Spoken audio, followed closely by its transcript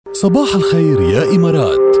صباح الخير يا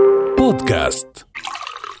إمارات بودكاست.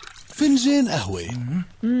 فنجان قهوة.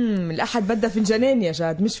 الأحد بدها فنجانين يا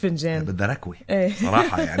جاد، مش فنجان. بدها ركوة ايه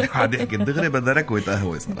صراحة، يعني قاعد يحكي الدغري بدها ركوة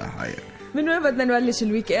قهوة صراحة يعني. من وين بدنا نبلش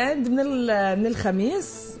الويك اند؟ من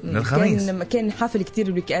الخميس. كان حافل كتير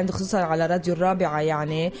الويك اند، خصوصا على راديو الرابعة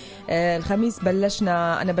يعني. الخميس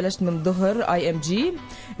أنا بلشت من الظهر IMG،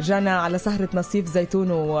 رجعنا على سهرة نصيف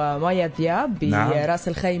زيتون ومايا ذياب براس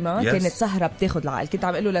الخيمة. كانت سهرة بتاخد العقل. كنت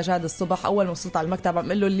عم قله لجاد الصبح أول ما وصلت على المكتب،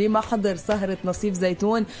 عم قله اللي ما حضر سهرة نصيف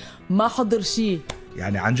زيتون ما حضر شي.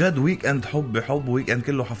 يعني عن جد ويك اند حب ويك اند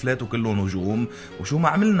كله حفلات وكله نجوم. وشو ما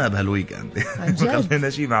عملنا بهالويك اند ما خلينا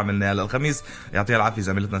شيء ما عملنا. هلا الخميس يعطيها العافيه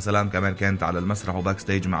زميلتنا سلام كمان كانت على المسرح وباك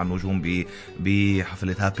ستيج مع النجوم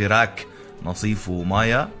بحفله هابي راك نصيف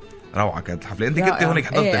ومايا. روعه كانت الحفله. انت كنت هونيك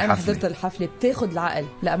حضرت الحفله؟ انا حضرت الحفله بتاخد العقل.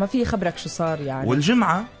 لا ما في خبرك شو صار يعني.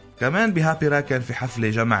 والجمعه كمان بهابي راك كان في حفله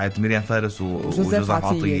جمعت مريم فارس وجوزيف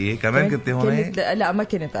عطية. كمان كنت هونيك؟ لا ما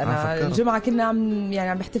كنت انا. الجمعه كنا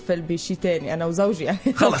عم بحتفل بشيء تاني انا وزوجي يعني.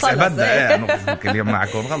 خلص بدنا انا كل يوم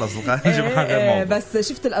معكم خلص الجمعه غير موضوع. بس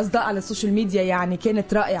شفت الاصداء على السوشيال ميديا يعني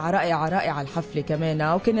كانت رائعه الحفله كمان.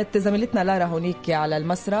 وكانت زميلتنا لارا هونيك على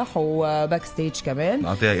المسرح وباك ستيج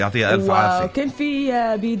كمان. يعطيها الف عافيه. وكان في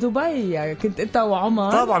بدبي كنت انت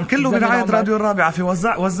وعمر طبعا كله برعايه راديو الرابعه. في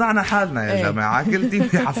وزعنا حالنا يا جماعه. كل تيم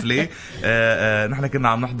في حفله. نحن كنا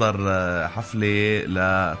عم نحضر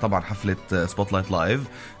حفلة طبعا حفلة سبوت لايت لايف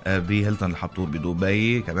بهيلتون الحبطور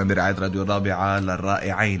بدبي، كمان برعاية راديو الرابعة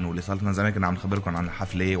للرائعين. واللي صار لنا زمان كنا عم نخبركم عن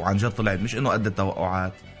الحفلة، وعن جد طلعت مش انه قد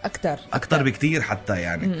التوقعات، أكتر بكتير حتى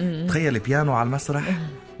يعني. تخيل بيانو على المسرح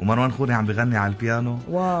ومروان خوري عم بيغني على البيانو.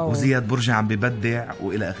 واو. وزياد برجي عم بيبدع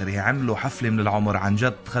وإلى آخره. عملوا حفلة من العمر عن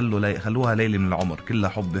جد. خلوها ليلة من العمر كلها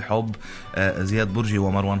حب. زياد برجي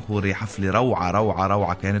ومروان خوري حفلة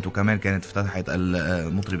روعة كانت. وكمان كانت افتتحت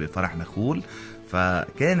المطربة فرح نخول.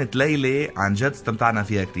 فكانت ليلة عن جد استمتعنا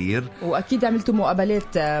فيها كتير. وأكيد عملتوا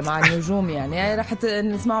مقابلات مع النجوم يعني رح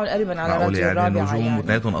نسمعوا قريبا على راديو الرابعة النجوم يعني.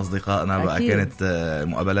 واثنينهم أصدقائنا بقى. كانت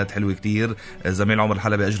مقابلات حلوة كتير. زميل عمر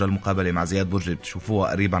الحلبي أجرى المقابلة مع زياد برجي،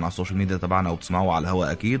 بتشوفوها قريبا على السوشيال ميديا تبعنا وبتسمعوها على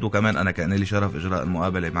الهواء أكيد. وكمان أنا كان لي شرف إجراء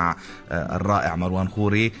المقابلة مع الرائع مروان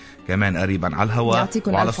خوري كمان قريبا على الهواء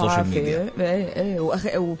وعلى السوشيال ميديا.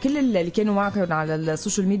 وكل اللي كانوا معكم على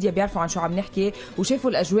السوشيال ميديا بيعرفوا عن شو عم نحكي وشافوا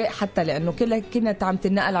الأجواء، حتى لأنه كانت عم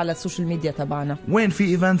تنقل على السوشيال ميديا تبعنا. وين في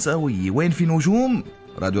ايفنتس قوية، وين في نجوم،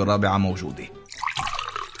 راديو الرابعة موجودة.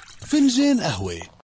 فنجان قهوة.